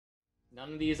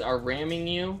None of these are ramming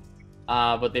you,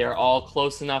 but they are all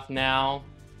close enough now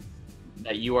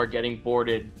that you are getting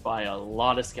boarded by a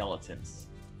lot of skeletons.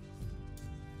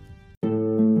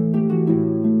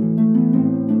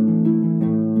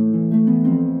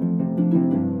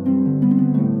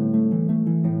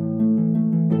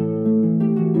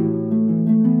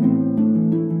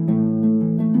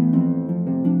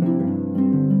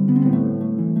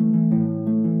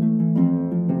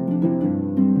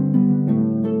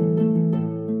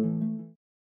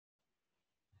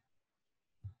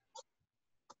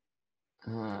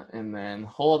 And then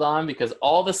hold on, because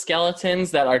all the skeletons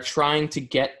that are trying to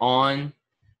get on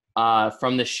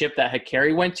from the ship that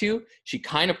Hikari went to, she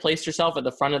kind of placed herself at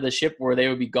the front of the ship where they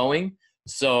would be going.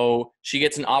 So she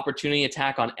gets an opportunity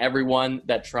attack on everyone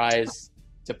that tries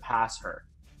to pass her.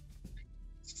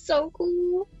 So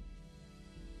cool.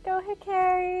 Go ahead,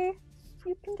 Carrie.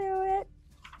 You can do it.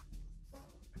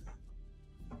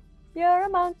 You're a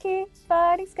monkey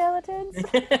fighting skeletons.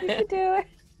 You can do it.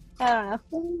 I don't know.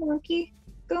 Go monkey.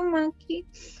 Go monkey.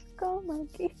 Go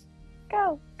monkey.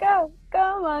 Go, go,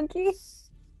 go monkey.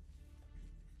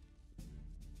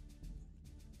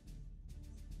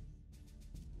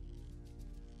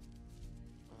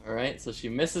 All right, so she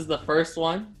misses the first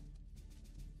one.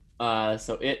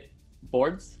 So it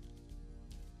boards.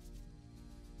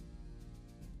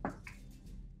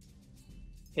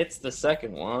 Hits the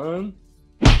second one.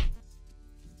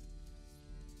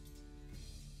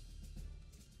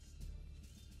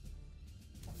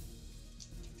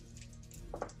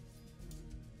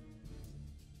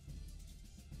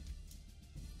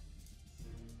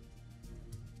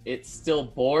 It still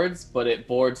boards, but it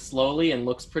boards slowly and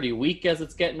looks pretty weak as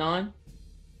it's getting on.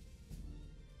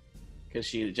 Because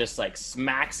she just like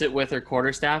smacks it with her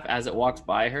quarterstaff as it walks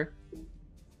by her.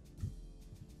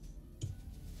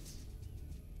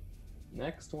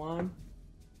 Next one.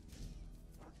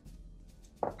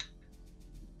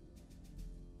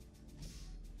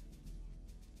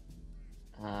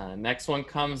 Next one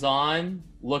comes on,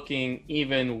 looking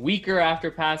even weaker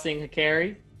after passing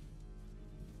Hikari.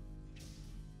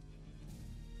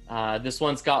 This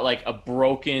one's got like a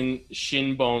broken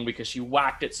shin bone because she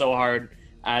whacked it so hard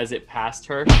as it passed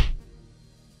her.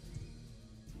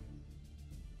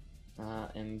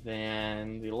 And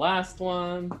then the last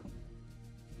one.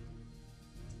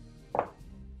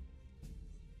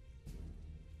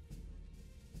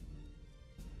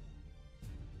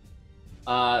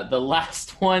 The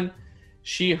last one,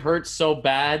 she hurts so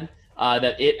bad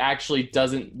that it actually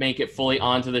doesn't make it fully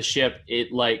onto the ship.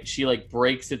 She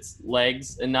breaks its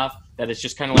legs enough that it's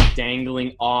just kind of like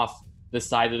dangling off the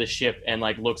side of the ship and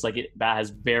like looks like it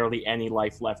has barely any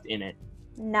life left in it.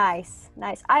 Nice,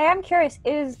 nice. I am curious,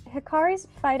 is Hikari's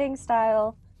fighting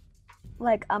style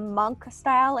like a monk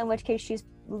style, in which case she's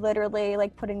literally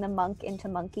like putting the monk into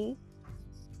monkey?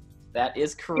 That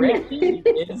is correct.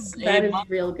 It is That is monkey.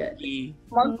 real good.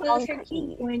 Monk those are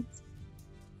key points.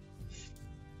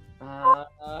 Cool.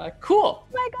 Oh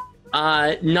my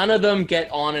god. None of them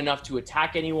get on enough to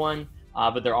attack anyone,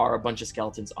 but there are a bunch of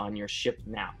skeletons on your ship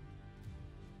now.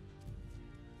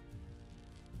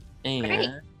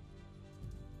 And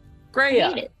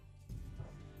Greya. Made it.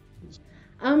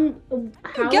 How?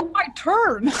 Get my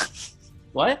turn.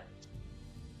 What?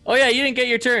 Oh yeah, you didn't get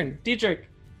your turn. Dietrich,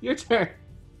 your turn.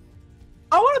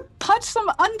 I want to punch some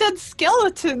undead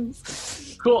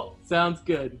skeletons. Cool. Sounds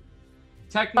good.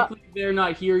 Technically, they're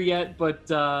not here yet, but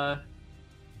I'm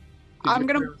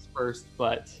gonna first.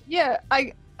 But yeah,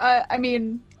 I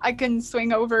mean, I can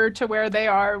swing over to where they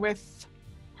are with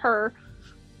her.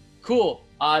 cool.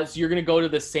 So you're gonna go to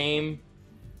the same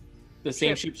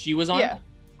ship she was on. Yeah.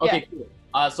 Okay. Cool.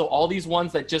 So all these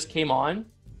ones that just came on,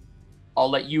 I'll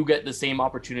let you get the same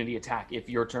opportunity attack if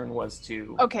your turn was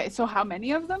to. Okay, so how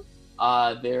many of them?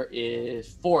 There is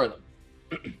 4 of them.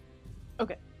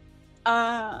 Okay.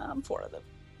 4 of them.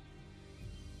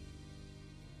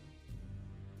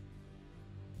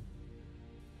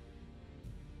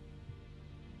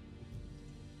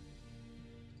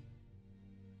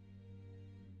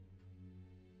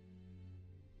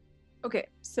 Okay,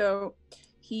 so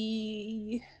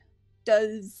he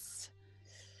does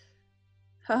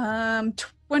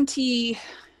 22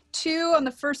 on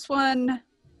the first one,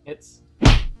 Hits.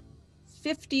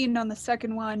 15 on the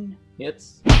second one,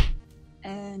 Hits.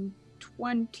 and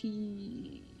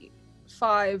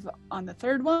 25 on the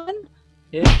third one,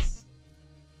 Hits.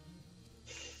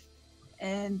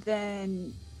 and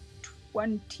then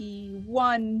 22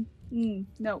 on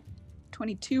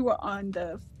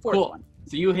the fourth Cool. one.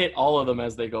 So you hit all of them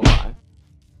as they go by.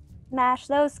 Smash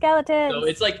those skeletons. So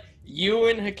it's like you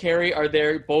and Hikari are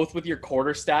there both with your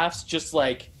quarterstaffs, just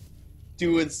like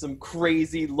doing some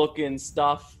crazy looking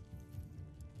stuff.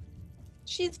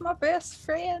 She's my best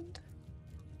friend.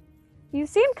 You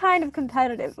seem kind of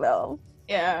competitive, though.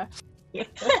 Yeah.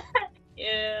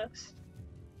 Yeah.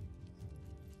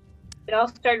 It all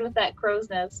started with that crow's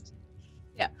nest.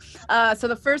 So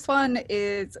the first one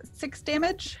is 6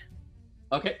 damage.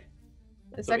 Okay.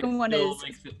 The So it second one still is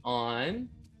makes it on.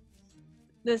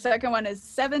 the second one is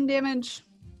 7 damage.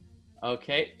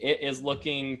 Okay, it is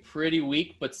looking pretty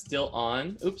weak, but still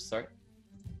on. Oops, sorry.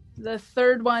 The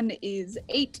third one is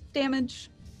 8 damage.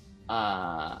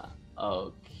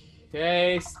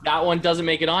 Okay. So that one doesn't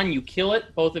make it on. You kill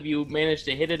it. Both of you manage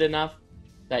to hit it enough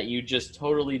that you just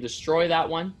totally destroy that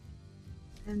one.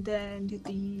 And then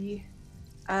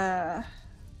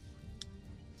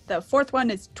the fourth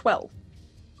one is 12.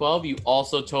 12, you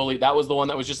also totally... That was the one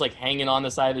that was just like hanging on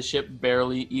the side of the ship,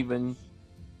 barely even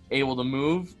able to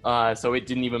move. So it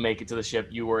didn't even make it to the ship.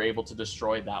 You were able to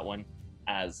destroy that one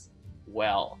as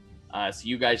well. So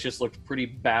you guys just looked pretty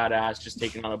badass, just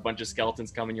taking on a bunch of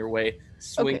skeletons coming your way,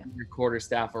 swinging your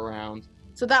quarterstaff around.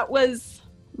 So that was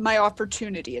my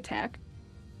opportunity attack.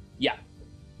 Yeah.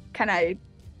 Can I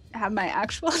have my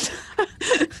actual?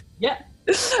 Yeah.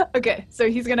 Okay,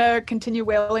 so he's gonna continue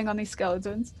wailing on these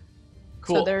skeletons.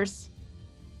 Cool. So there's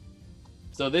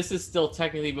So this is still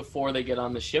technically before they get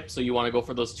on the ship, so you want to go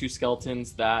for those 2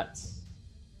 skeletons that...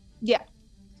 Yeah.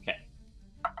 Okay.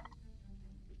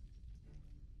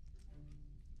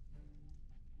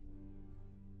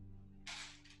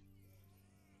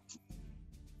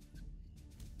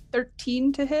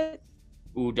 $13 to hit.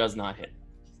 Ooh, does not hit.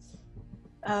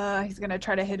 He's gonna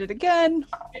try to hit it again.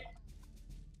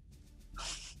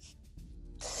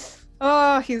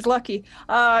 Oh, he's lucky.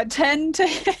 10 to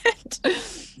hit.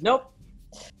 Nope.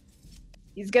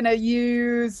 He's gonna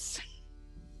use.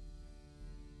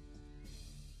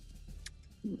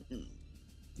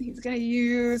 He's gonna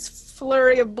use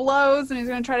flurry of blows, and he's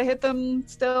gonna try to hit them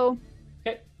still.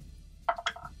 Okay.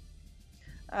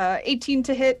 18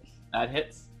 to hit. That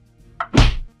hits.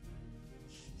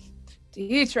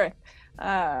 Dietrich.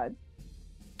 12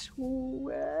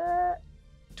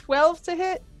 to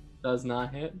hit. Does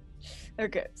not hit.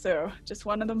 Okay, so just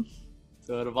one of them.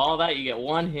 So out of all that, you get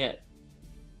 1 hit.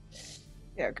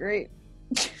 Yeah, great.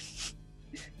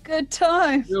 Good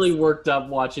time. Really worked up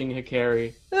watching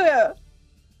Hikari. Yeah.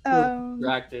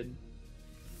 Distracted.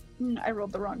 I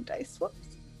rolled the wrong dice.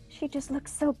 Whoops. She just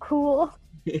looks so cool.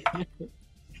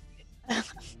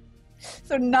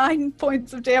 So 9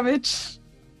 points of damage.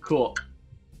 Cool.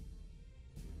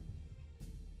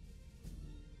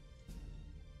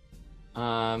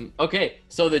 Okay,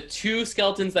 so the 2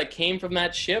 skeletons that came from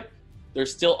that ship, they're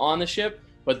still on the ship,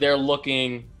 but they're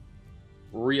looking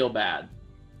real bad.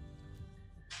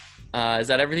 Is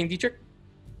that everything, Dietrich?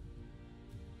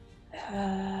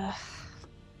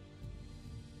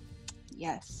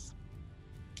 Yes.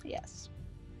 Yes.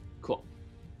 Cool.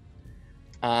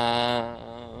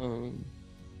 Now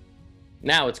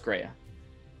it's Greya.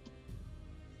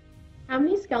 How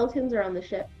many skeletons are on the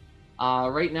ship?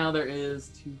 Right now there is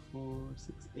 2, 4,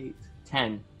 6, 8,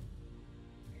 10.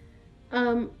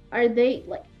 Are they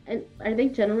are they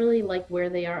generally like where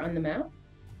they are on the map?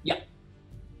 Yeah.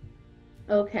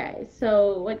 Okay,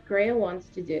 so what Greya wants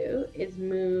to do is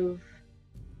move.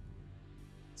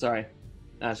 Sorry.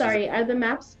 Sorry, are the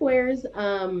map squares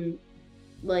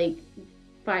like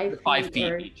 5 feet? 5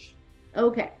 feet or... each.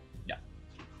 Okay. Yeah.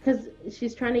 Because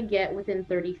she's trying to get within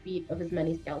 30 feet of as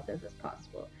many skeletons as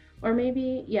possible, or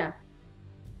maybe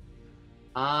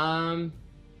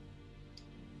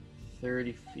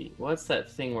 30 feet. What's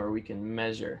that thing where we can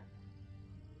measure?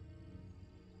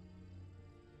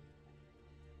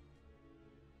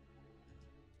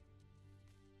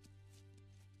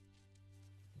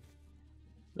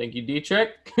 Thank you,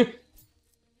 Dietrich.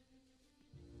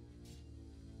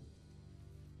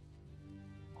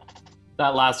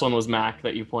 That last one was Mac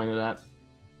that you pointed at.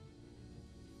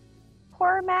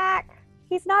 Poor Mac.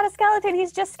 He's not a skeleton.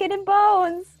 He's just skin and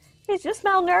bones. He's just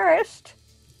malnourished.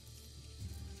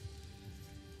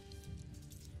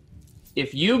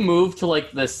 If you move to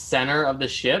like the center of the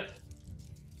ship,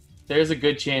 there's a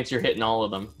good chance you're hitting all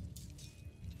of them.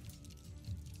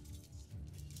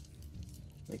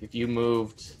 Like if you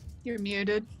moved... You're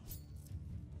muted.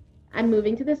 I'm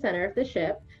moving to the center of the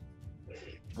ship.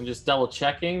 I'm just double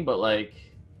checking, but like...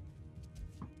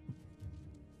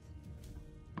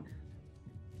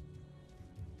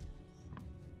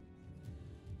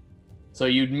 So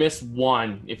you'd miss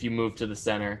 1 if you move to the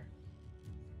center.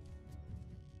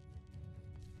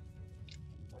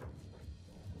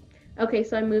 Okay,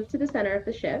 so I moved to the center of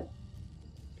the ship.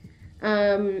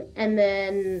 And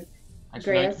then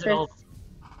Actually, no, Greya starts.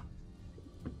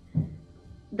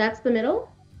 That's the middle?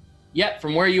 Yeah,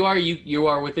 from where you are, you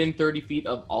are within 30 feet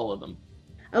of all of them.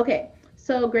 Okay,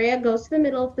 so Greya goes to the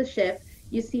middle of the ship.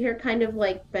 You see her kind of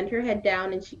like bend her head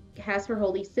down, and she has her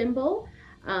holy symbol,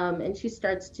 and she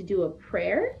starts to do a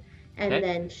prayer, and Okay.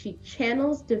 then she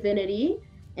channels divinity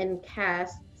and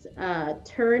casts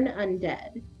Turn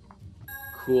Undead.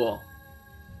 Cool.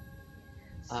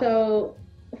 So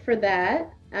for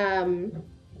that,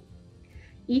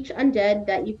 each undead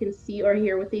that you can see or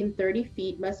hear within 30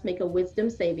 feet must make a wisdom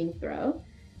saving throw.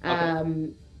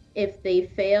 Okay. If they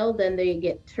fail, then they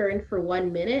get turned for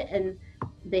 1 minute, and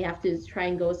they have to try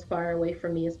and go as far away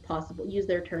from me as possible. Use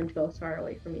their turn to go as far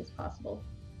away from me as possible.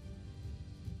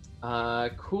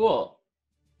 Cool.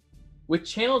 With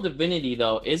Channel Divinity,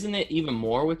 though, isn't it even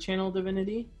more with Channel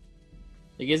Divinity?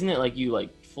 Like, isn't it like you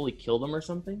like fully kill them or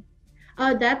something?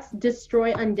 That's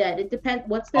destroy undead. It depends.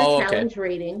 What's their Oh, okay. challenge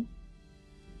rating?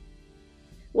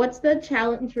 What's the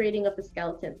challenge rating of the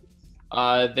skeletons?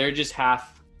 They're just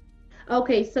half.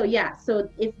 Okay, so yeah, so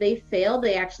if they fail,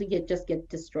 they actually just get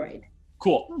destroyed.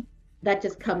 Cool. That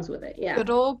just comes with it, yeah. Good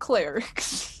old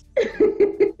clerics.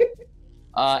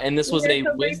 And this was a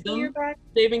Your wisdom back.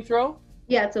 saving throw.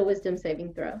 Yeah, it's a wisdom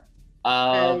saving throw.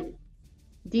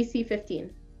 DC 15.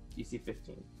 DC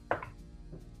 15.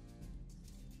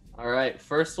 All right,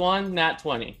 first one, nat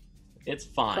 20. It's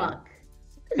fine. Fuck.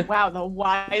 Wow, the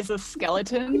wisest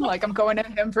skeleton. Like, I'm going to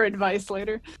him for advice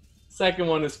later. Second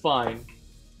one is fine.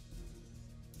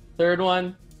 Third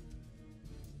one.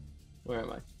 Where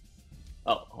am I?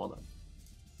 Oh, hold on.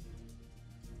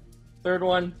 Third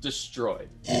one, destroyed.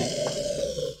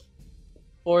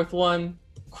 Fourth one,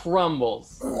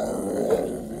 crumbles.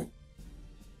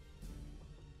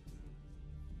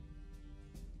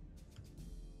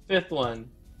 Fifth one,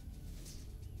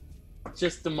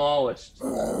 just demolished.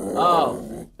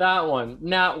 Oh, that one,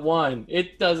 nat 1.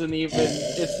 It doesn't even,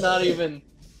 it's not even,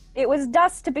 It was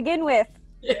dust to begin with.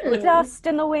 it, was, Dust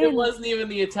in the it wind. wasn't even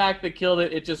the attack that killed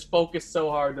it. It just focused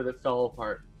so hard that it fell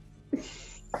apart.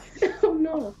 Oh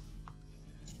no.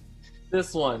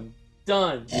 This one,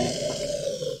 done.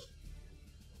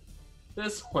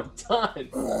 This one, done.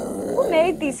 Who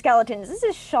made these skeletons? This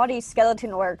is shoddy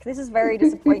skeleton work. This is very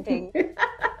disappointing.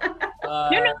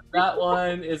 That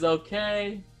one is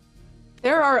okay.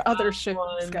 There are other ships,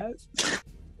 one. guys.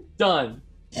 Done.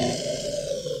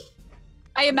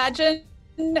 I imagine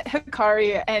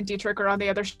Hikari and Dietrich are on the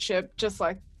other ship, just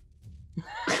like,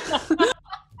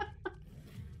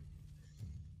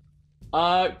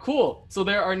 Cool. So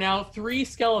there are now 3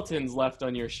 skeletons left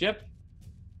on your ship.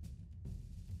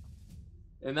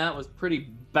 And that was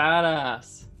pretty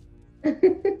badass.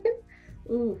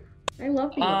 Ooh, I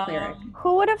love being a cleric.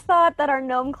 Who would have thought that our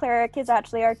gnome cleric is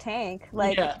actually our tank?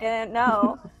 Like, Yeah. didn't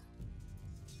know.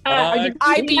 I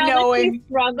be How much knowing. we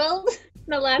struggled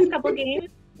the last couple games.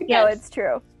 No, Yes, it's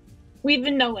true. we've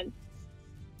been knowing.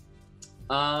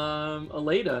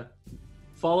 Aleda,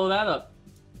 follow that up.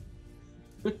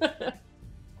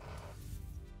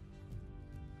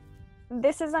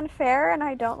 This is unfair, and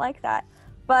I don't like that.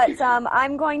 But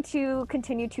I'm going to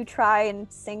continue to try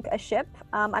and sink a ship.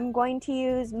 I'm going to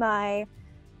use my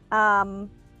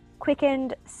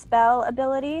quickened spell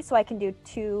ability, so I can do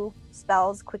 2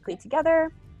 spells quickly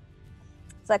together.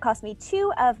 So that cost me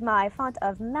 2 of my Font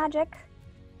of Magic,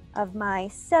 of my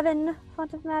 7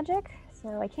 Font of Magic.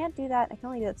 So I can't do that. I can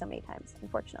only do that so many times,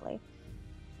 unfortunately.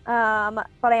 But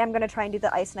I am going to try and do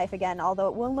the Ice Knife again, although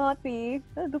it will not be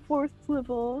at the 4th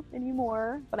level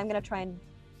anymore. But I'm going to try and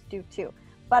do 2.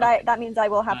 But Okay. that means I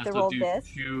will have to So roll do this.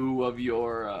 2 of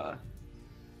your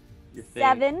thing.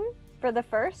 7 for the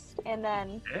first, and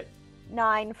then Okay.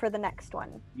 9 for the next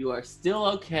one. You are still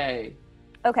okay.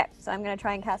 Okay, so I'm going to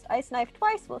try and cast Ice Knife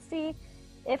twice. We'll see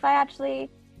if I actually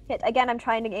hit. Again, I'm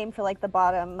trying to aim for, like, the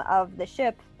bottom of the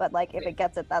ship, but, like, if it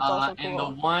gets it, that's also cool. And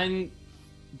the one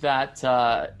that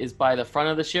is by the front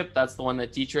of the ship, that's the one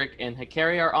that Dietrich and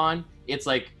Hikari are on. It's,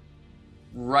 like,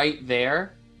 right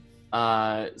there.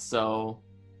 So...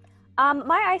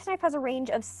 My Ice Knife has a range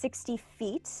of 60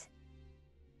 feet.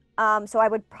 So I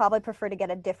would probably prefer to get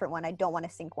a different one. I don't want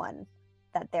to sink one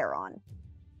that they're on.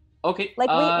 Okay. Like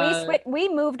we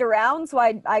moved around, so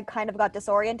I kind of got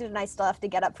disoriented, and I still have to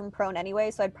get up from prone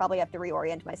anyway. So I'd probably have to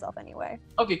reorient myself anyway.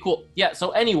 Okay, cool. Yeah, so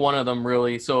any one of them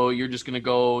really. So you're just gonna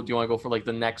go. Do you want to go for like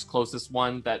the next closest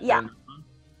one that? Yeah.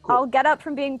 Cool. I'll get up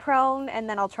from being prone, and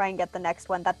then I'll try and get the next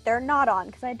one that they're not on,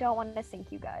 because I don't want to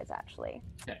sink you guys. Actually,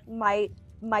 Okay.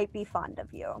 might be fond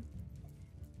of you.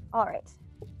 All right.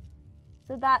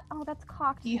 So that's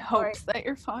cocked. He All right. hopes that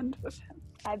you're fond of him.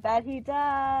 I bet he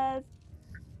does.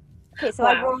 Okay, so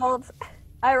Wow.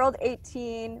 I rolled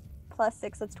 18 plus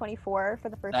 6, that's 24 for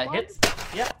the first That one. hits.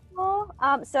 Yeah.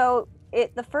 So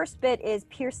the first bit is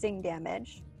piercing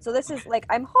damage. So this is like,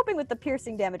 I'm hoping with the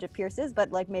piercing damage it pierces,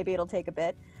 but like maybe it'll take a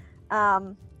bit.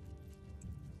 So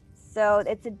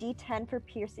it's a D10 for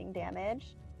piercing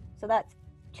damage. So that's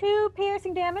 2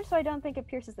 piercing damage, so I don't think it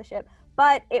pierces the ship.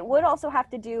 But it would also have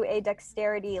to do a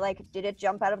dexterity, like, did it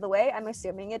jump out of the way? I'm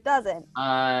assuming it doesn't.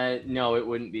 No, it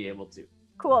wouldn't be able to.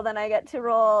 Cool, then I get to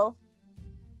roll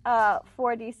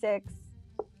 4d6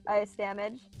 ice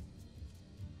damage.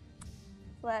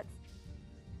 So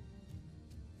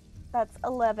that's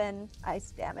 11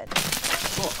 ice damage.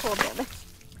 Cool damage.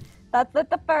 That's with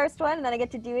the first one, and then I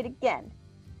get to do it again.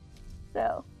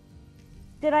 So,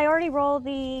 did I already roll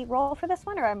the roll for this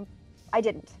one, or I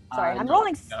didn't? Sorry, I'm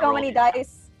rolling so many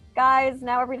dice, guys.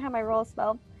 Now every time I roll a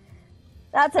spell,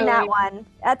 that's a nat one.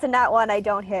 That's a nat one. I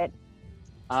don't hit.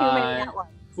 Too many nat ones.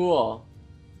 Cool.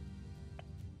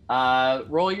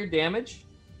 Roll your damage.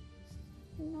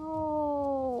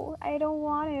 No, I don't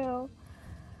want to.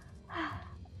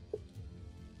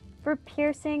 For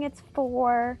piercing, it's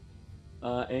 4.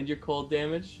 And your cold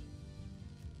damage.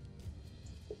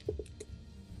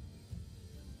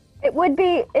 It would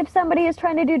be, if somebody is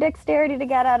trying to do dexterity to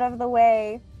get out of the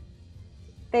way,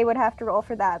 they would have to roll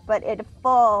for that. But at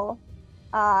full,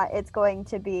 it's going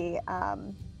to be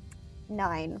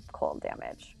 9 cold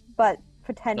damage. But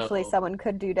potentially someone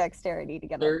could do dexterity to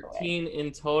get out of the way. 13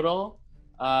 in total.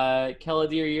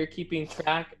 Keladir, you're keeping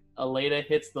track. Aleda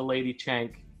hits the Lady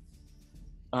Chank.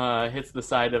 Hits the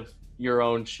side of your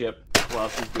own ship while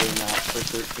she's doing that for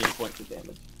 13 points of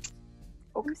damage.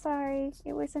 Oh, I'm sorry.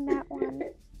 It was a nat one.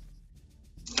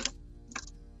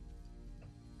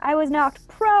 I was knocked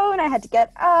prone. I had to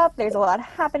get up. There's a lot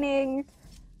happening.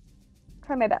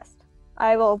 Try my best.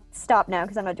 I will stop now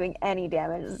because I'm not doing any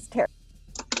damage. This is terrible.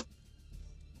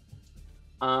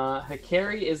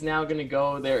 Hakari is now going to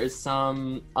go. There is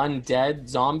some undead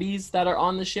zombies that are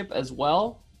on the ship as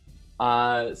well.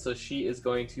 So she is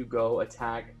going to go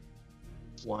attack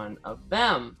one of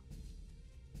them.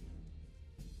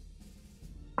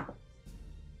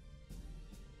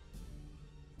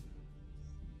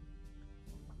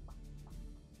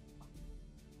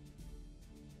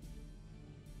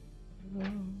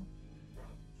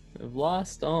 I've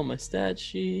lost all my stat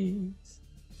sheets.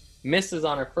 Misses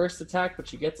on her first attack, but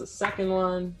she gets a second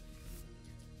one.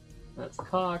 That's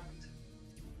cocked.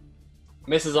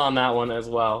 Misses on that one as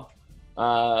well.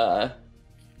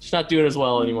 She's not doing as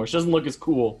well anymore. She doesn't look as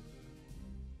cool.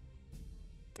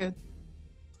 Good.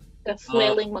 The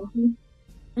flailing monkey.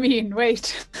 I mean,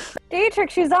 wait.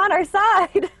 Dietrich, she's on our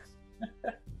side.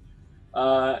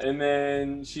 And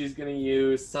then she's going to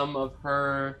use some of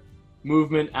her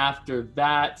movement after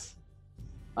that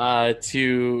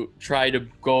to try to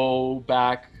go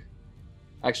back.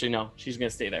 Actually, no. She's going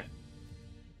to stay there.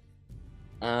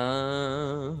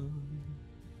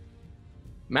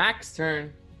 Mac's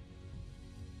turn.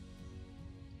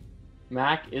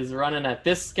 Mac is running at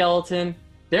this skeleton.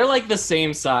 They're like the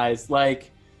same size.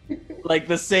 Like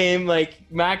the same, like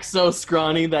Mac's so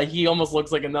scrawny that he almost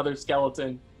looks like another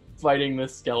skeleton fighting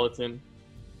this skeleton.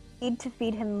 Need to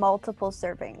feed him multiple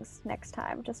servings next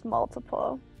time. Just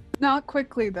multiple. Not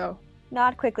quickly, though.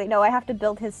 Not quickly. No, I have to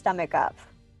build his stomach up.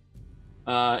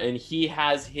 And he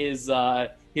has his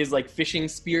like fishing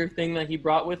spear thing that he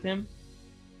brought with him.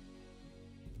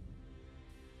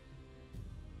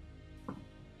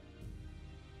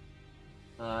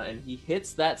 And he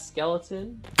hits that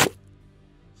skeleton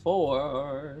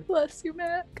for... Bless you,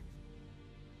 Mac.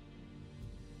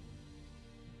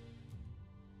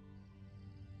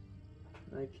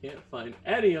 I can't find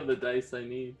any of the dice I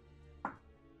need.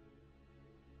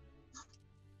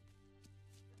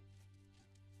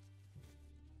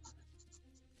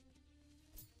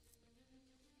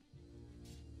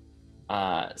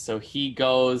 So he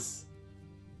goes...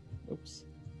 Oops.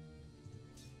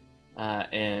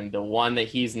 And the one that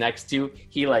he's next to,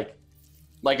 he like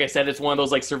I said, it's one of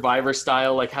those like Survivor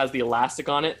style, like has the elastic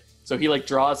on it. So he like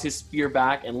draws his spear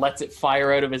back and lets it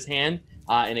fire out of his hand.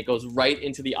 And it goes right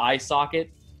into the eye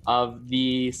socket of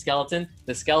the skeleton.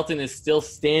 The skeleton is still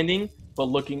standing, but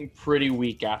looking pretty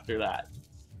weak after that.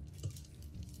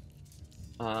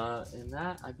 And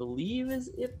that, I believe, is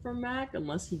it for Mac,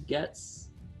 unless he gets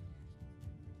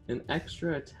an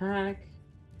extra attack.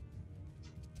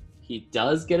 He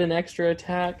does get an extra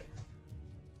attack.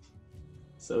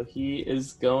 So he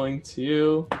is going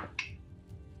to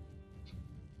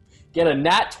get a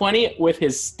nat 20 with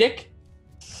his stick.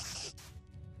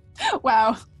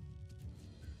 Wow.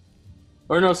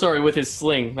 Or no, sorry, with his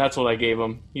sling. That's what I gave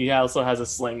him. He also has a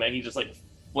sling that he just like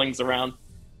flings around.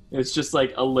 It's just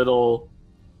like a little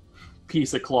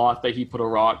piece of cloth that he put a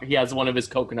rock. He has one of his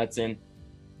coconuts in.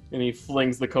 And he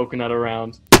flings the coconut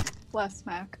around. Bless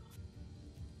Mac.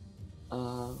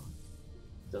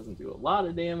 Doesn't do a lot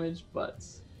of damage, but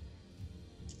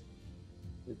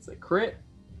it's a crit.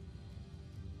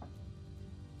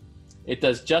 It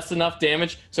does just enough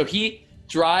damage. So he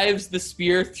drives the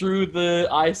spear through the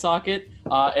eye socket,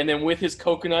 and then with his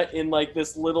coconut in like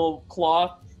this little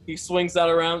cloth, he swings that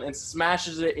around and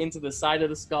smashes it into the side of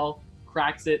the skull,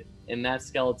 cracks it, and that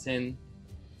skeleton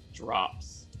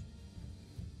drops.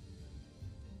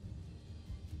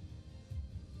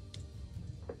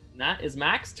 And that is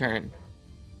Mac's turn.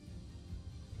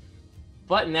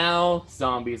 But now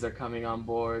zombies are coming on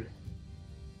board.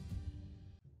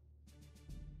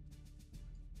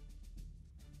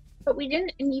 But we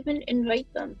didn't even invite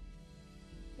them.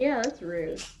 Yeah, that's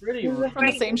rude. Pretty This is a From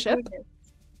the fight same ship? between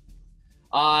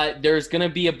us. There's gonna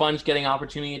be a bunch getting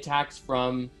opportunity attacks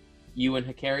from you and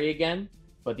Hikari again,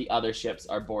 but the other ships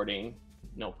are boarding,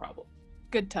 no problem.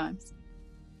 Good times.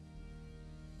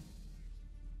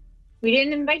 We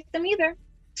didn't invite them either.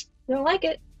 Don't like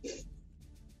it.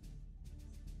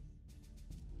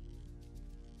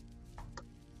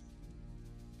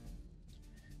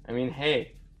 I mean,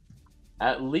 hey,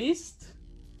 at least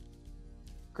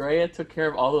Greya took care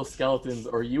of all those skeletons,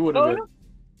 or you would have Oh, been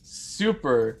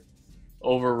super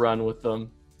overrun with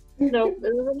them. no,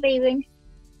 this is amazing.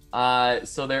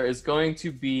 So there is going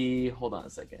to be. Hold on a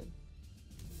second.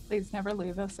 Please never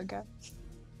leave us again.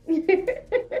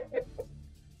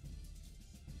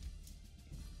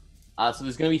 So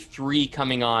there's going to be 3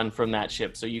 coming on from that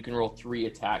ship, so you can roll 3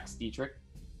 attacks, Dietrich.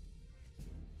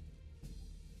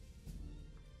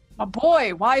 My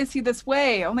boy, why is he this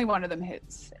way? Only one of them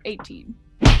hits. 18.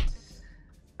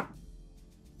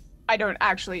 I don't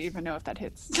actually even know if that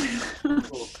hits.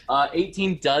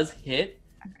 18 does hit.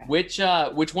 Okay. Which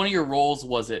one of your rolls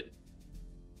was it?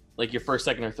 Like your first,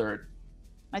 second, or third?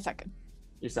 My second.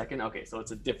 Your second? Okay, so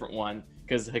it's a different one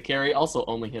because Hikari also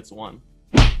only hits 1.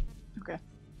 Okay.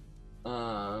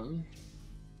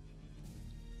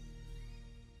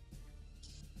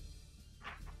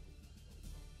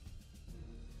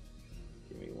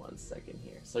 Give me 1 second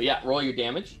here. So yeah, roll your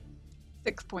damage.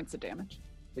 6 points of damage.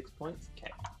 6 points.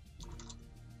 Okay.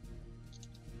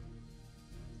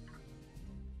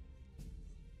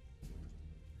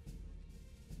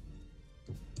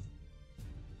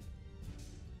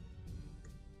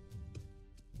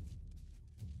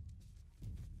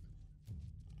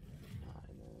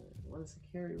 What is the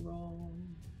carry roll?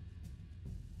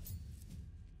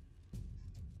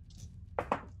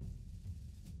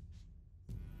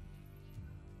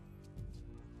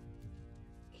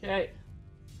 Okay.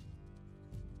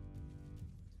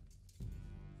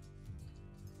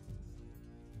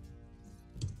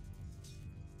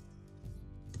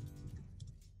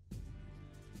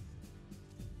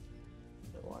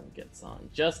 The one gets on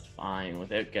just fine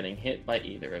without getting hit by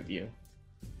either of you.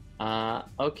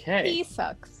 Okay. He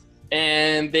sucks.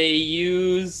 And they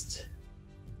used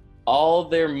all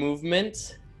their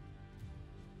movement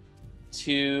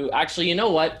to... Actually, you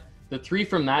know what? The 3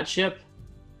 from that ship,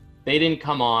 they didn't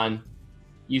come on.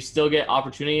 You still get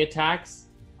opportunity attacks,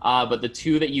 but the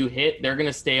 2 that you hit, they're going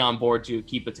to stay on board to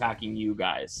keep attacking you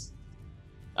guys.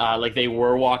 Like they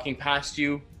were walking past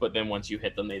you, but then once you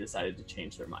hit them, they decided to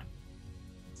change their mind.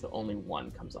 So only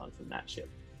 1 comes on from that ship.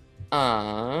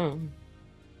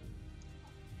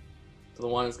 So the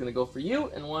 1 is going to go for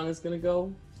you, and 1 is going to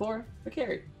go for the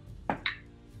carry.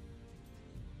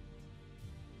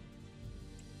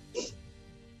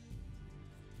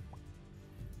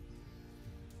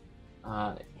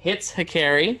 Hits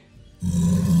Hikari.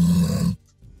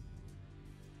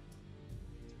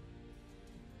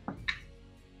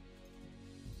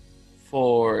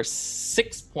 For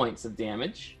 6 points of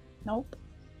damage. Nope.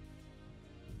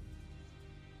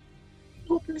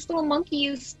 Oh, this little monkey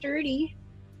is sturdy.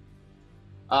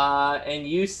 And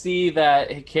you see that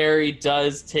Hikari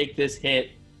does take this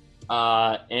hit,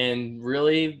 and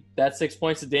really, that 6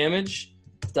 points of damage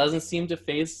doesn't seem to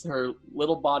phase her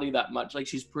little body that much. Like,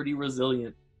 she's pretty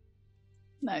resilient.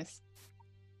 Nice.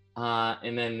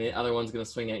 And then the other one's going to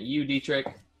swing at you,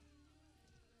 Dietrich.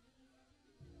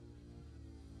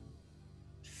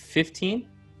 15?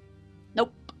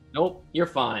 Nope. Nope, you're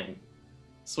fine.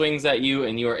 Swings at you,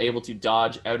 and you are able to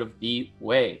dodge out of the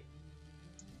way.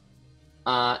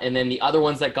 And then the other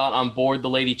ones that got on board the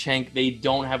Lady Chank, they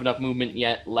don't have enough movement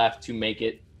yet left to make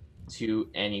it to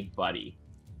anybody.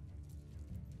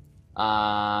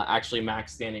 Actually,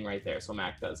 Mac's standing right there, so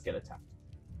Mac does get attacked.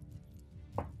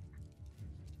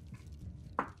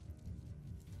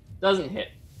 Doesn't hit.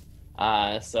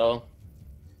 So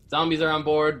zombies are on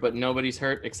board, but nobody's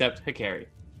hurt except Hikari.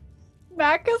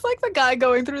 Mac is like the guy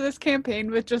going through this campaign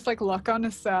with just like luck on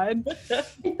his side.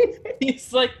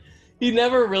 He's like, he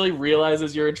never really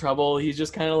realizes you're in trouble. He's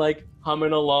just kind of like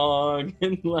humming along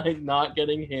and like not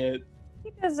getting hit.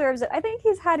 He deserves it. I think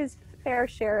he's had his fair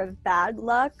share of bad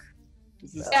luck.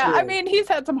 This is Yeah, true. I mean, he's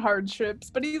had some hardships,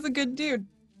 but he's a good dude.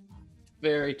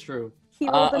 Very true. He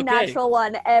rolled a okay. natural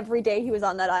one every day he was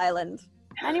on that island.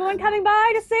 Anyone coming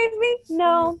by to save me?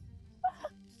 No.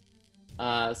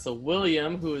 So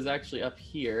William, who is actually up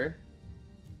here,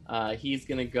 he's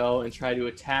gonna go and try to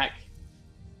attack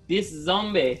this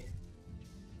zombie.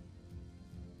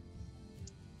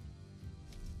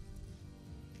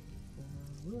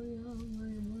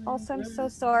 Also, I'm so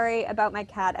sorry about my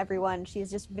cat, everyone.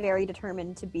 She's just very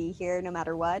determined to be here no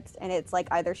matter what. And it's like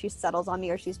either she settles on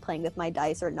me or she's playing with my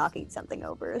dice or knocking something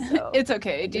over. So It's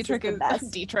okay. This is Dietrich the is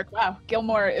best. Dietrich. Wow,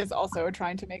 Gilmore is also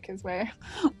trying to make his way.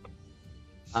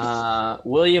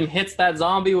 William hits that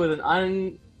zombie with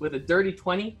a dirty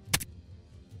 20,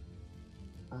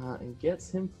 and gets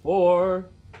him for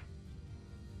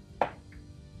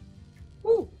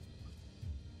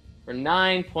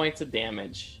 9 points of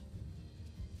damage.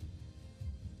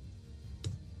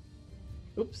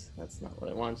 Oops, that's not what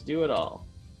I wanted to do at all.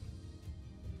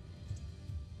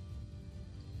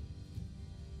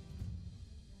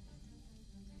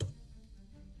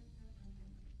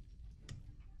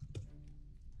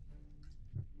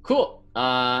 Cool.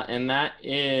 And that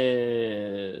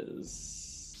is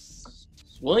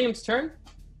William's turn.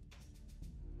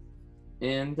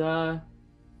 And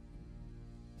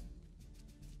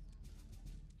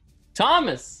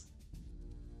Thomas.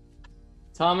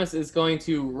 Thomas is going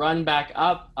to run back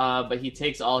up, but he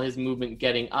takes all his movement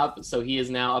getting up, so he is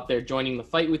now up there joining the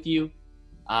fight with you,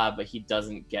 but he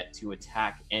doesn't get to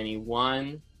attack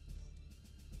anyone.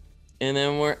 And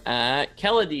then we're at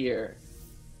Kellidir.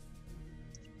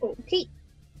 Okay.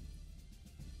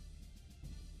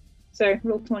 Sorry,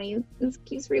 roll 20. This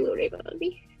keeps reloading on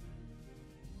me.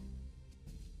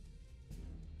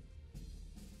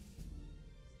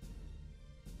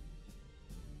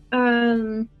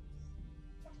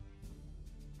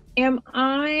 Am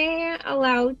I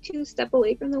allowed to step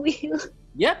away from the wheel?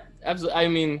 Yep, absolutely. I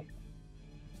mean,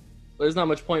 there's not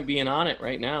much point being on it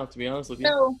right now, to be honest with you.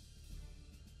 So,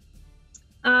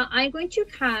 I'm going to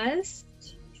cast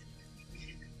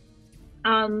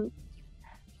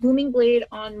Booming Blade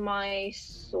on my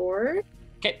sword.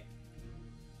 Okay.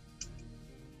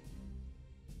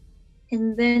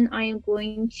 And then I am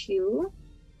going to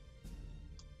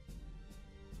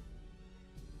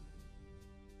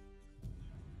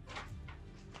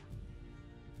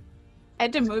I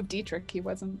had to move Dietrich. He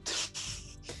wasn't.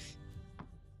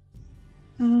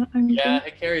 Yeah,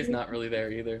 Carrie's not really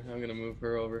there either. I'm gonna move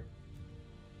her over.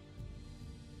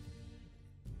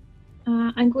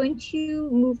 I'm going to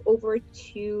move over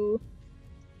to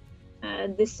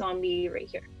this zombie right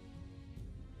here.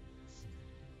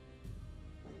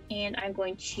 And I'm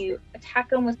going to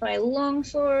attack him with my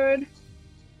longsword.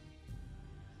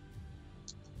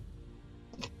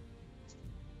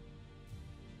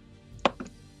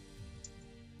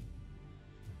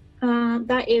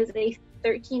 That is a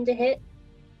 13 to hit.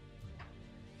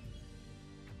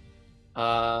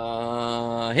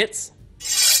 Hits.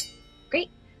 Great.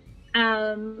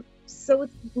 So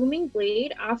with Booming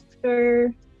Blade,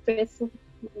 after 5th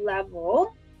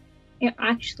level, it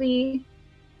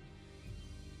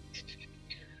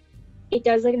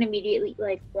does like an immediately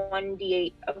like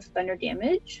 1d8 of thunder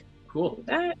damage. Cool.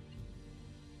 That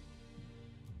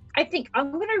I think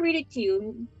I'm gonna read it to you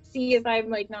and see if I'm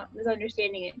like not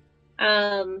misunderstanding it.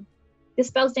 The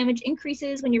spell's damage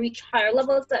increases when you reach higher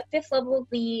levels. At 5th level,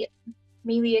 the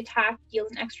melee attack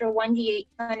deals an extra 1d8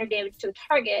 thunder damage to the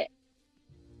target,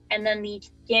 and then the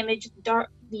damage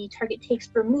the target takes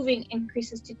for moving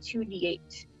increases to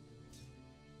 2d8.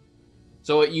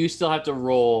 So you still have to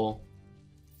roll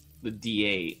the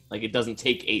d8. Like, it doesn't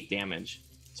take 8 damage.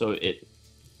 So it...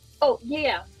 Oh,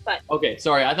 yeah, but... Okay,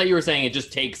 sorry. I thought you were saying it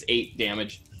just takes 8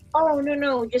 damage. Oh,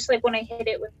 no. Just like when I hit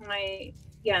it with my...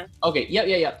 Yeah. Okay,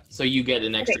 yep. So you get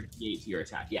an extra d8 to your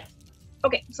attack, yeah.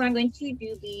 Okay, so I'm going to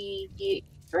do the d8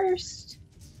 first.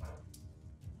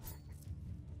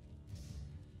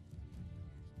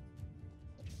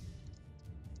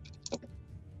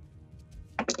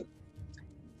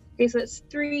 Okay, so that's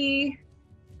 3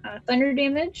 thunder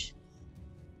damage.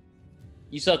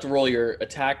 You still have to roll your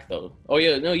attack, though. Oh,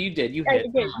 yeah, no, you did. You I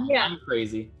hit. did, yeah. I'm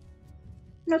crazy.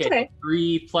 That's okay.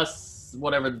 3 plus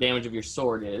whatever the damage of your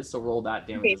sword is, so roll that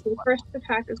damage. Okay, as so the well. first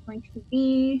attack is going to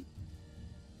be...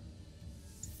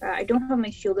 I don't have my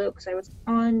shield out because I was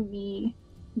on the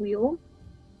wheel.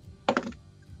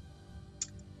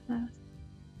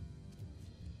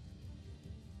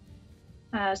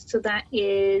 So that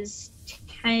is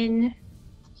 10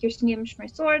 piercing damage from my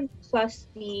sword plus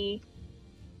the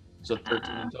So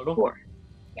 13 in total? 4.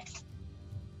 Yes.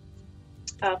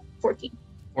 14.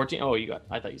 14? Oh, you got,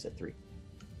 I thought you said 3.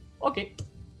 Okay.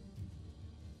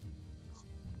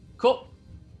 Cool.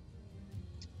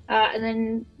 And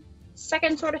then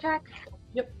second sword attack.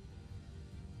 Yep.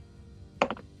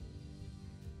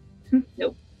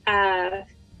 Nope.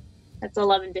 That's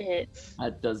 11 to hit.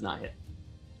 That does not hit.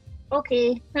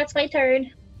 Okay, that's my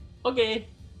turn. Okay.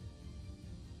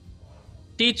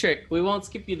 Dietrich, we won't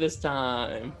skip you this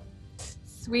time.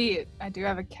 Sweet. I do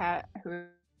have a cat who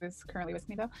is currently with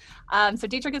me though. So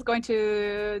Dietrich is going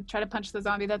to try to punch the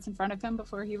zombie that's in front of him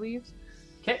before he leaves.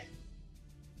 Okay.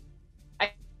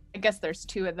 I guess there's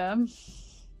 2 of them.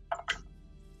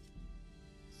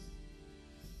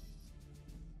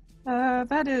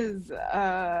 That is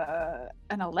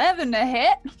an 11 to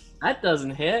hit. That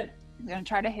doesn't hit. I'm gonna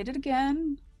try to hit it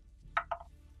again.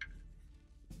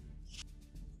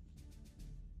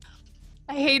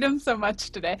 I hate him so much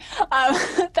today.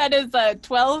 That is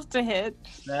 12 to hit.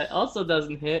 That also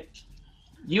doesn't hit.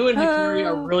 You and Hakiri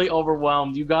are really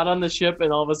overwhelmed. You got on the ship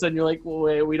and all of a sudden you're like,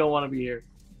 wait, we don't want to be here.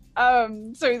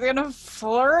 So he's gonna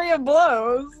flurry of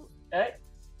blows. Okay.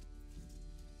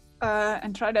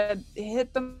 And try to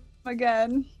hit them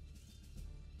again.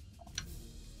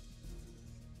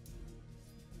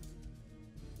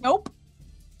 Nope.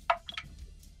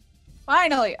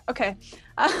 Finally. Okay.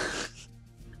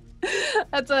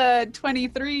 That's a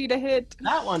 23 to hit.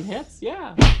 That one hits,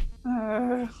 yeah.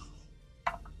 That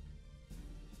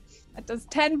does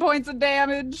 10 points of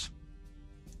damage.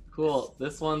 Cool.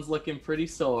 This one's looking pretty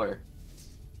sore.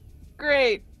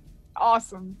 Great.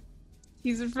 Awesome.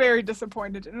 He's very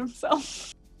disappointed in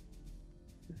himself.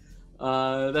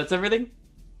 That's everything?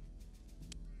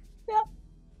 Yeah.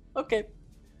 Okay.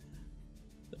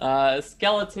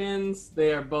 Skeletons,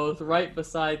 they are both right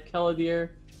beside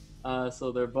Keladir.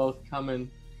 So they're both coming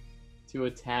to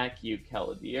attack you,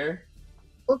 Keladir.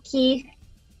 Okay.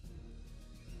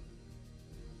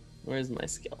 Where's my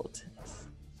skeletons?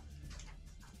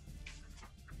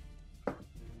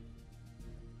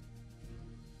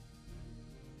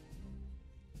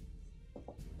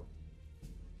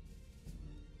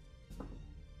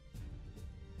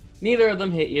 Neither of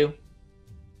them hit you.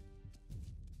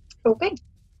 Okay.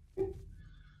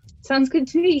 Sounds good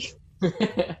to me.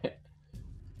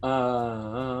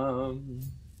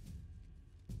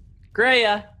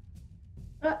 Greya.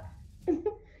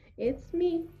 It's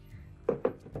me.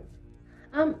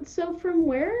 So from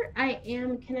where I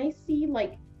am, can I see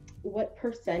like what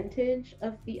percentage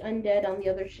of the undead on the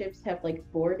other ships have like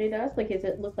boarded us? Like, does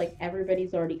it look like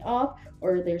everybody's already off,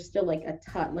 or there's still like a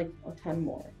ton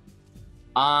more?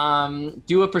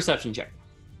 Do a perception check.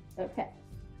 Okay.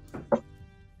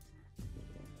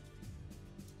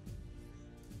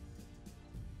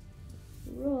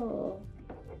 Roll.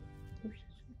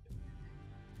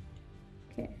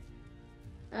 Okay.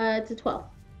 It's a 12.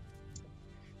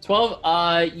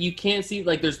 12. You can't see,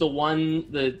 like, there's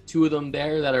the 2 of them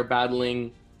there that are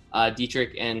battling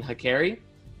Dietrich and Hakari.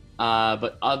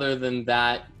 But other than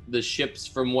that, the ships,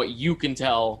 from what you can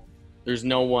tell, there's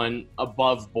no one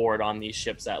above board on these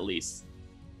ships, at least.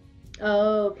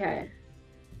 Okay.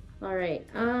 All right.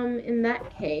 In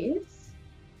that case,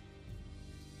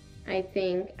 I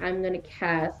think I'm gonna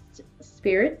cast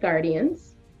Spirit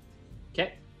Guardians.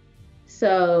 Okay.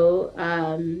 So,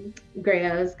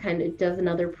 Greya kind of does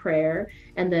another prayer,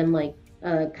 and then like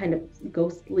kind of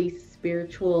ghostly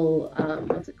spiritual,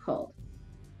 what's it called?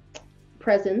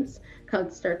 Presence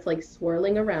starts like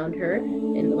swirling around her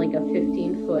in like a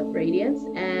 15-foot radius.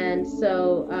 And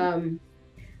so,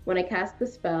 when I cast the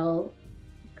spell,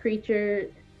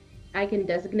 I can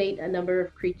designate a number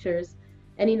of creatures,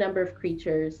 any number of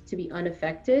creatures, to be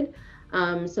unaffected.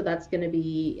 So that's going to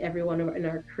be everyone in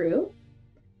our crew.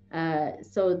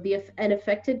 So an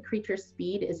affected creature's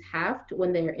speed is halved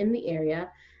when they are in the area,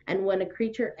 and when a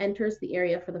creature enters the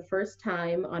area for the first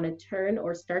time on a turn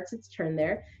or starts its turn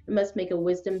there, it must make a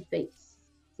wisdom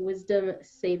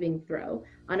saving throw.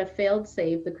 On a failed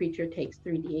save, the creature takes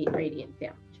 3d8 radiant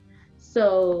damage.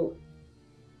 So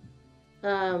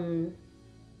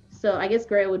I guess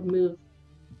Greya would move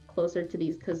closer to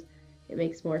these because it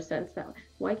makes more sense that way.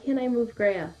 Why can't I move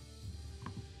Greya?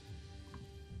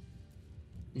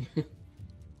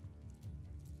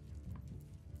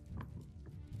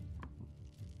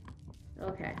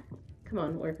 Okay, come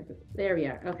on, work. There we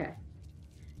are. Okay,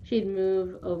 she'd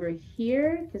move over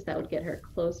here because that would get her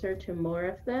closer to more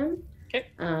of them. Okay.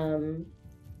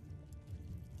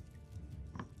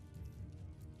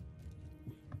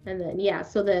 And then, yeah,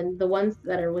 so then the ones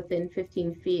that are within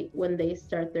 15 feet, when they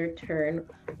start their turn,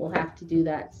 will have to do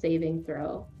that saving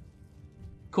throw.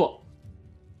 Cool.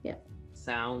 Yeah.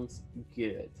 Sounds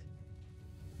good.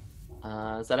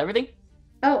 Is that everything?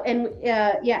 Oh, and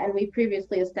yeah, and we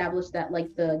previously established that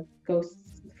like the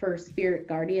ghosts for Spirit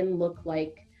Guardian look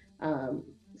like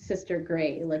Sister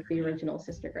Grey, like the original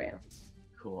Sister Grey.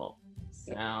 Cool.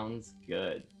 Sounds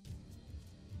good.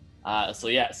 So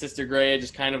yeah, Sister Grey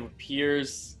just kind of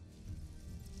appears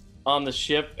on the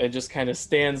ship and just kind of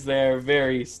stands there,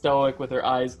 very stoic with her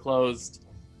eyes closed.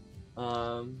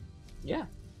 Yeah,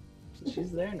 so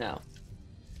she's there now.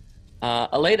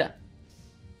 Aleda.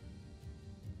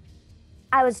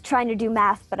 I was trying to do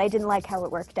math, but I didn't like how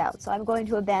it worked out, so I'm going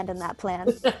to abandon that plan.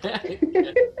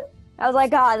 I was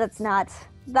like,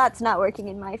 that's not working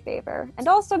in my favor. And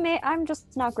also, I'm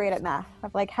just not great at math.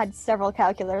 I've like had several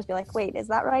calculators be like, wait, is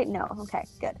that right? No. Okay,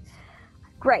 good.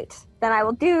 Great. Then I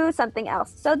will do something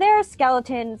else. So there are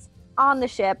skeletons on the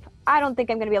ship. I don't think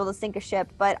I'm going to be able to sink a ship,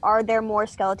 but are there more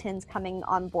skeletons coming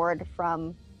on board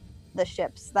from the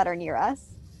ships that are near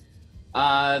us?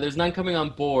 There's none coming on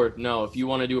board. No, if you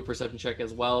want to do a perception check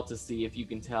as well to see if you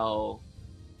can tell.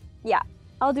 Yeah,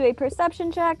 I'll do a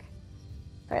perception check.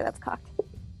 Sorry, that's cocked.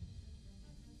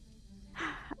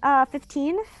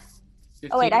 15. 15?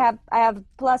 Oh wait, I have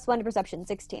 +1 to perception,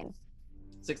 16.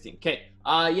 16. Okay.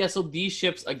 Yeah, so these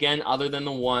ships, again, other than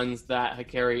the ones that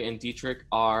Hakari and Dietrich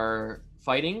are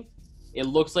fighting, it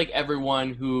looks like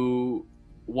everyone who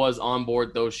was on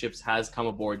board those ships has come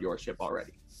aboard your ship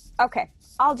already. Okay,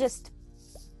 I'll just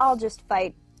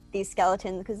fight these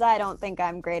skeletons because I don't think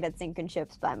I'm great at sinking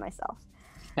ships by myself.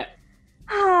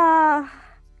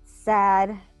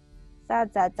 Sad.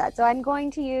 So I'm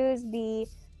going to use the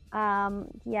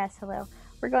yes, hello.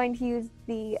 We're going to use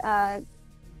the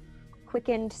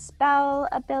quickened spell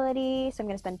ability. So I'm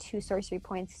going to spend 2 sorcery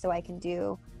points so I can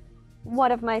do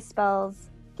one of my spells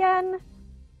again.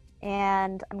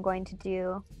 And I'm going to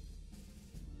do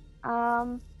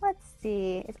let's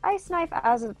see. Is Ice Knife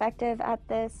as effective at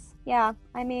this? Yeah,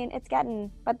 I mean, it's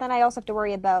getting, but then I also have to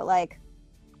worry about like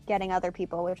getting other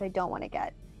people, which I don't want to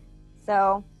get.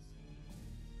 So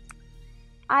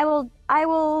I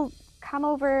will come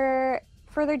over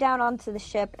further down onto the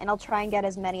ship and I'll try and get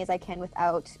as many as I can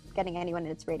without getting anyone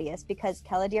in its radius because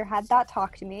Keladir had that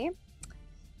talk to me.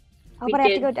 Oh, but I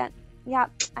have to go down. Yeah,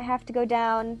 I have to go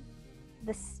down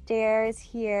the stairs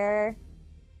here.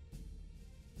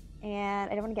 And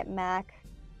I don't want to get Mac.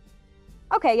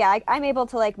 Okay, yeah, I'm able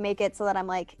to like make it so that I'm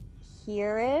like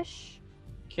here-ish.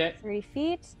 Okay. 3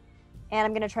 feet. And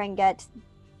I'm going to try and get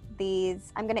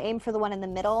these. I'm going to aim for the one in the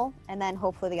middle, and then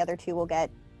hopefully the other 2 will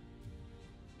get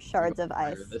shards of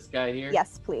ice. This guy here?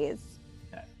 Yes, please.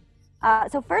 Okay.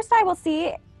 So first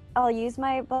I'll use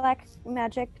my black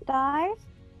magic die.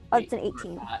 Oh, it's an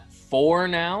 18. 4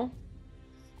 now?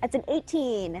 It's an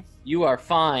 18. You are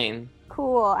fine.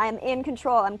 Cool. I'm in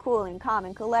control. I'm cool and calm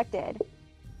and collected.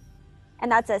 And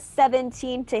that's a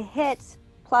 17 to hit,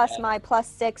 plus my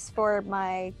 +6 for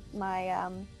my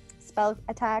spell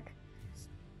attack.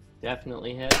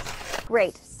 Definitely hits.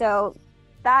 Great. So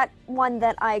that one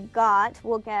that I got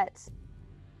will get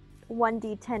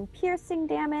 1d10 piercing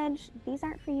damage. These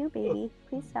aren't for you, baby.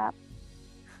 Please stop.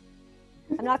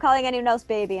 I'm not calling anyone else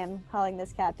baby. I'm calling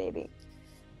this cat baby.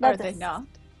 Are they not?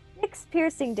 6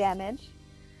 piercing damage.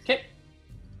 Okay.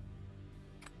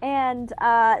 And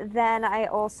then I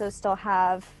also still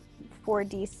have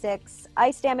 4d6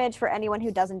 ice damage for anyone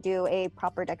who doesn't do a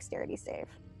proper dexterity save.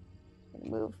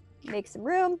 Move, make some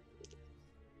room.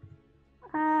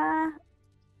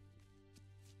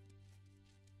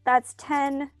 That's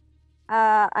 10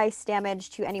 ice damage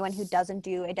to anyone who doesn't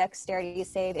do a dexterity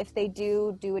save. If they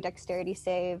do a dexterity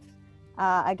save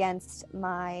against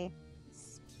my...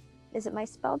 Is it my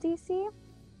spell DC?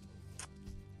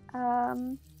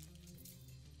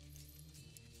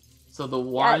 So the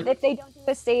one... if they don't do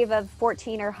a save of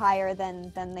 14 or higher,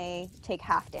 then they take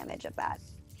half damage of that.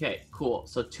 Okay, cool.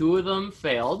 So 2 of them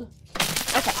failed.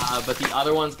 Okay. But the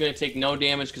other one's going to take no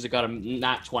damage because it got a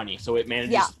nat 20. So it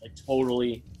manages to like,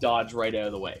 totally dodge right out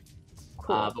of the way.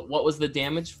 Cool. But what was the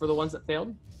damage for the ones that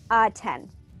failed?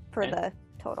 10 for 10. the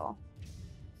total.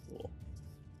 Cool.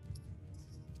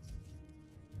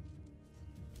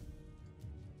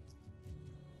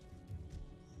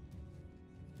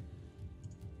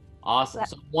 Awesome.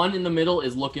 So one in the middle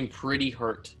is looking pretty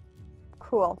hurt.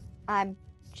 Cool. I'm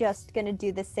just going to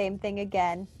do the same thing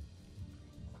again.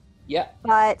 Yeah.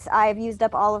 But I've used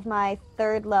up all of my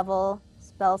 3rd level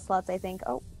spell slots, I think.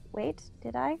 Oh, wait,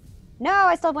 did I? No,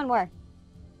 I still have 1 more.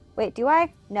 Wait, do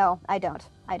I? No, I don't.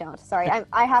 Sorry,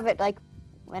 I have it like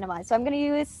minimize. So I'm going to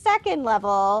use second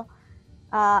level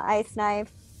Ice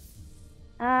Knife.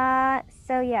 So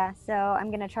I'm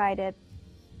going to try to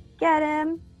get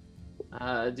him.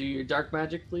 Do your dark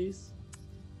magic, please.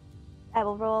 I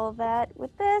will roll that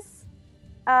with this.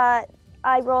 I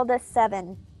rolled a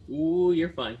 7. Ooh, you're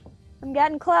fine. I'm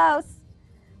getting close.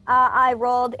 I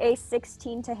rolled a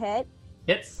 16 to hit.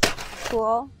 Hits.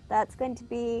 Cool. That's going to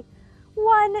be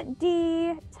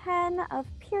 1d10 of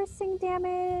piercing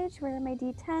damage. Where are my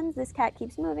d10s? This cat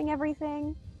keeps moving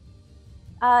everything.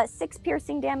 6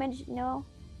 piercing damage. No,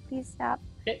 please stop.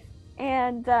 Okay.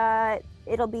 And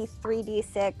it'll be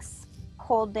 3d6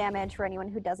 cold damage for anyone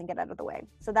who doesn't get out of the way.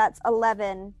 So that's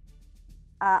 11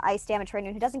 ice damage for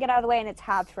anyone who doesn't get out of the way, and it's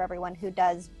halved for everyone who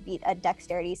does beat a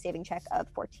dexterity saving check of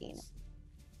 14.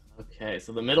 Okay,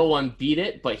 so the middle one beat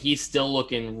it, but he's still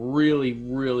looking really,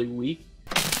 really weak.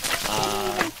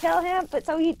 Kill him, but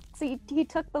so he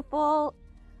took the full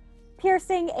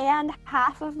piercing and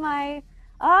half of my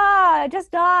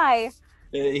just die.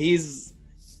 It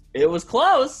was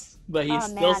close, but he's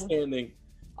still man. standing.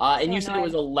 And So you said it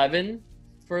was 11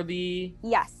 for the...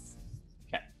 Yes.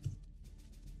 Okay.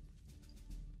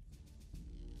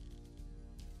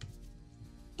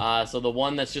 So the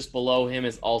one that's just below him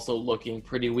is also looking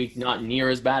pretty weak, not near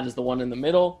as bad as the one in the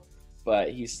middle,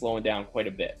 but he's slowing down quite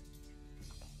a bit.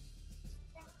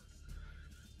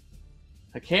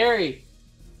 Hakari.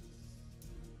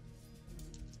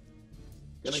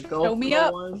 Gonna go Show me for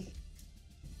up. one.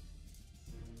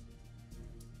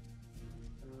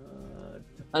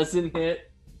 Doesn't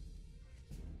hit.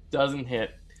 Doesn't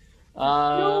hit.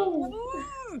 No.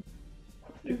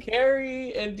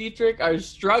 Carrie and Dietrich are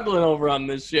struggling over on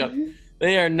this ship.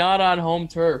 They are not on home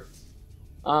turf.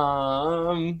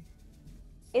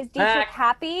 Is Dietrich Mac.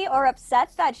 happy or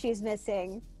upset that she's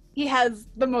missing? He has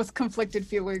the most conflicted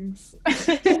feelings.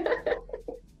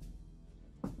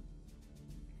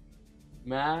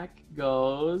 Mac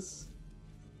goes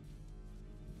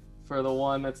for the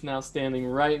one that's now standing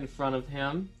right in front of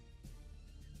him.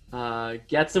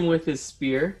 Gets him with his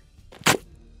spear.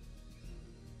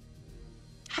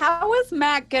 How is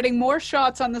Mac getting more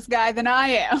shots on this guy than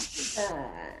I am?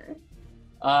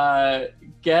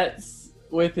 Gets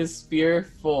with his spear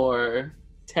for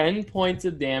 10 points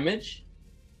of damage.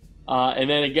 And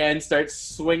then again starts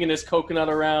swinging his coconut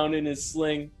around in his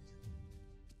sling.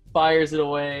 Fires it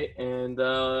away and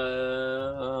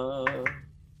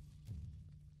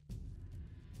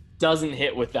doesn't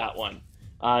hit with that one.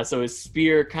 So his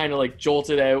spear kind of like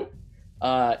jolted out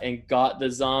and got the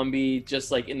zombie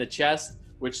just like in the chest,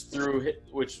 which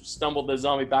stumbled the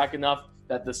zombie back enough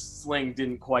that the sling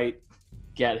didn't quite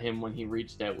get him when he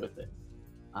reached out with it.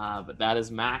 But that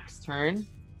is Mac's turn.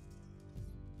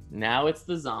 Now it's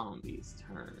the zombie's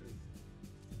turn.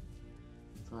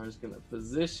 So I'm just gonna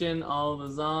position all the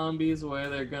zombies where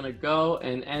they're gonna go,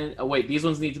 and wait, these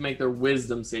ones need to make their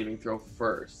wisdom saving throw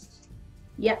first.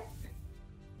 Yep.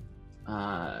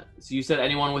 So you said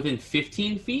anyone within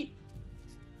 15 feet?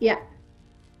 Yeah.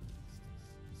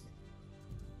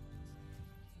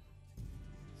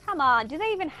 Come on, do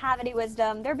they even have any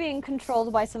wisdom? They're being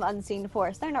controlled by some unseen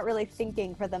force. They're not really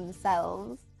thinking for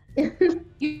themselves.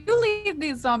 You leave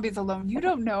these zombies alone. You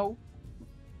don't know.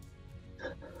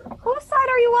 Whose side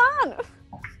are you on?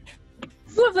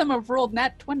 Two of them have rolled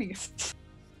nat 20s.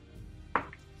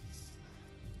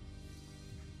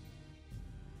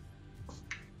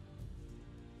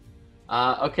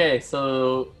 Okay,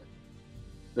 so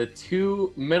the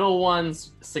two middle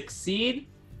ones succeed,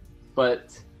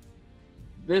 but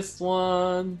this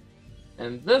one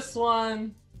and this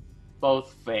one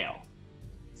both fail.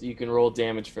 So you can roll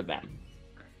damage for them.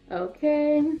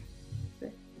 Okay.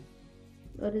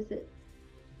 What is it?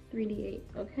 3d8.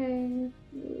 Okay.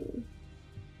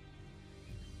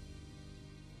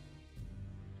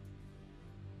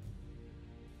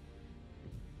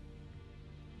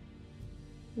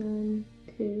 1,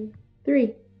 2,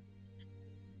 3.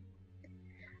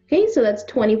 Okay, so that's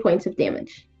 20 points of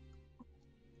damage.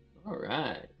 All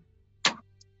right.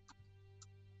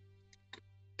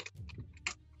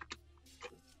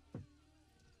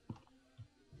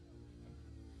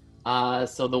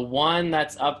 So the one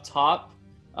that's up top,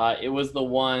 it was the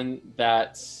one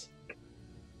that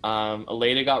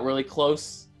Aleda got really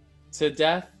close to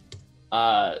death.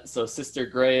 So Sister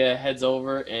Greya heads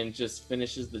over and just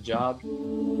finishes the job.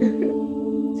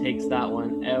 Takes that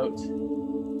one out.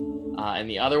 And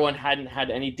the other one hadn't had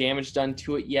any damage done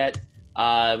to it yet,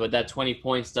 but that 20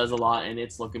 points does a lot, and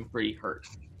it's looking pretty hurt.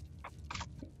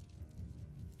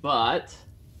 But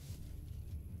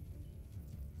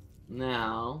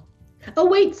now... Oh,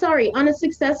 wait, sorry. On a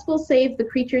successful save, the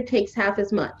creature takes half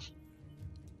as much.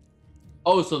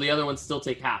 Oh, so the other ones still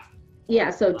take half. Yeah,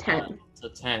 so 10. So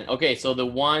 10. Okay, so the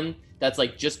one that's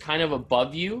like just kind of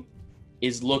above you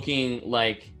is looking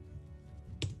like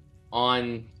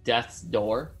on death's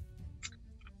door.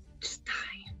 Just die.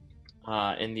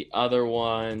 And the other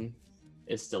one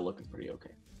is still looking pretty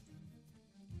okay.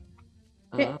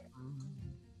 Okay.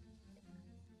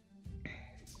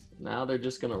 Now they're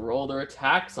just gonna roll their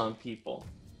attacks on people.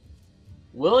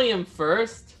 William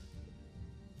first.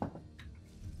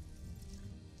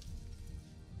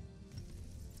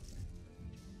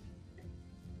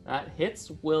 That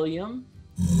hits William.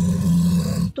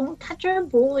 Don't touch our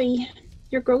boy.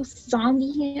 Your gross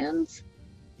zombie hands.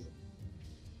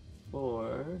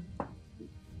 For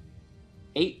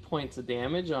 8 points of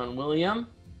damage on William.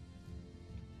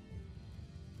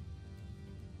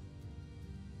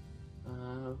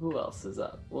 Who else is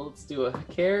up? Well, let's do a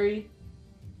Carrie.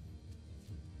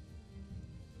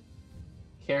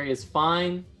 Carrie is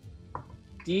fine.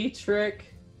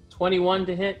 Dietrich, 21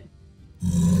 to hit.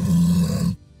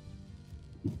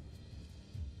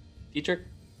 Dietrich?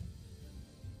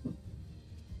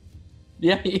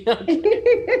 Yeah, yeah.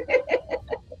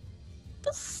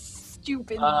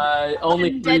 Stupid.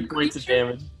 Only 3 Undead points of creature?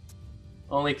 damage.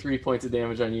 Only 3 points of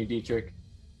damage on you, Dietrich.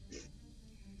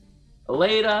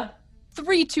 Aleda,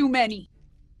 3 too many.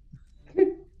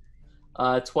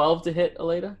 12 to hit,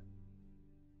 Aleda.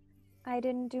 I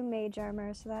didn't do mage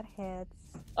armor, so that hits.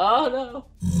 Oh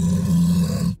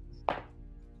no.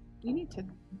 You need to.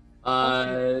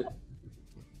 Uh,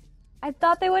 I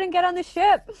thought they wouldn't get on the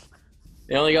ship.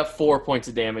 they only got 4 points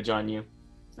of damage on you.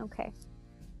 Okay.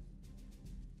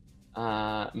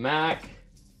 Mac.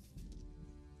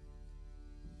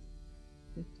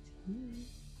 15.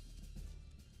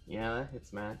 Yeah, that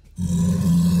hits Mac.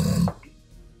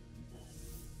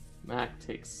 Mac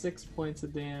takes 6 points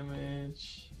of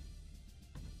damage.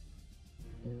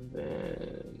 And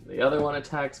then the other one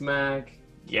attacks Mac.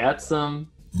 Gets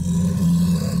him.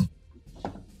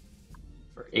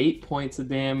 For 8 points of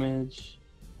damage.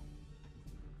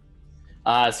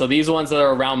 So these ones that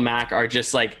are around Mac are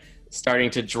just like starting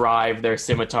to drive their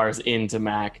scimitars into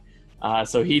Mac.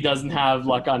 So he doesn't have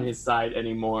luck on his side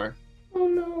anymore. Oh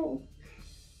no.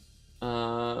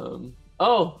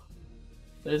 Oh,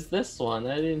 there's this one.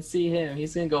 I didn't see him.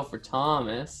 He's gonna go for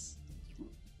Thomas.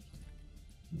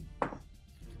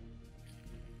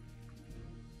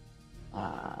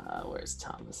 Where's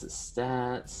Thomas's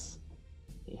stats?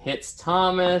 He hits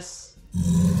Thomas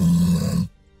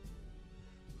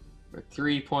for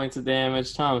 3 points of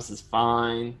damage. Thomas is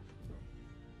fine.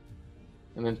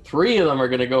 And then 3 of them are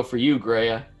gonna go for you,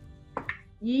 Greya.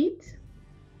 Yeet.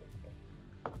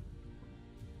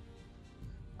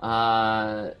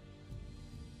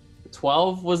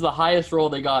 12 was the highest roll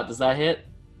they got. Does that hit?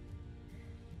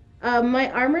 My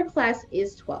armor class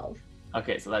is 12.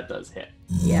 Okay, so that does hit.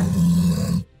 Yeah.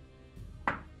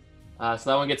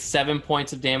 So that one gets 7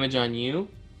 points of damage on you.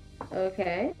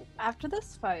 Okay. After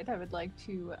this fight, I would like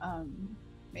to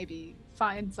maybe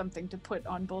find something to put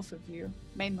on both of you,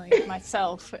 mainly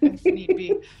myself, if need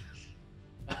be.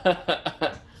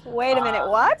 Wait a minute,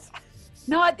 what?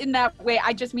 Not in that way.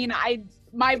 I just mean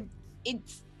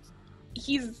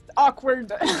he's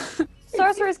awkward.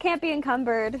 Sorcerers can't be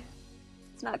encumbered.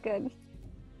 It's not good.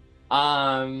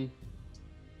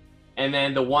 And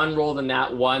then the one rolled a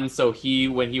nat 1, so he,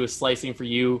 when he was slicing for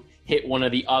you, hit one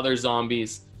of the other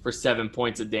zombies for 7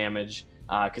 points of damage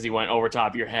because he went over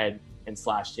top of your head and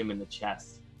slashed him in the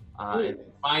chest. And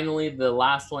finally, the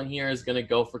last one here is going to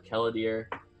go for Keladir.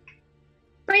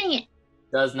 Bring it.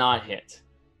 Does not hit.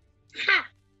 Ha.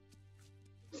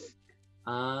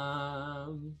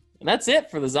 And that's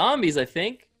it for the zombies, I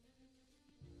think.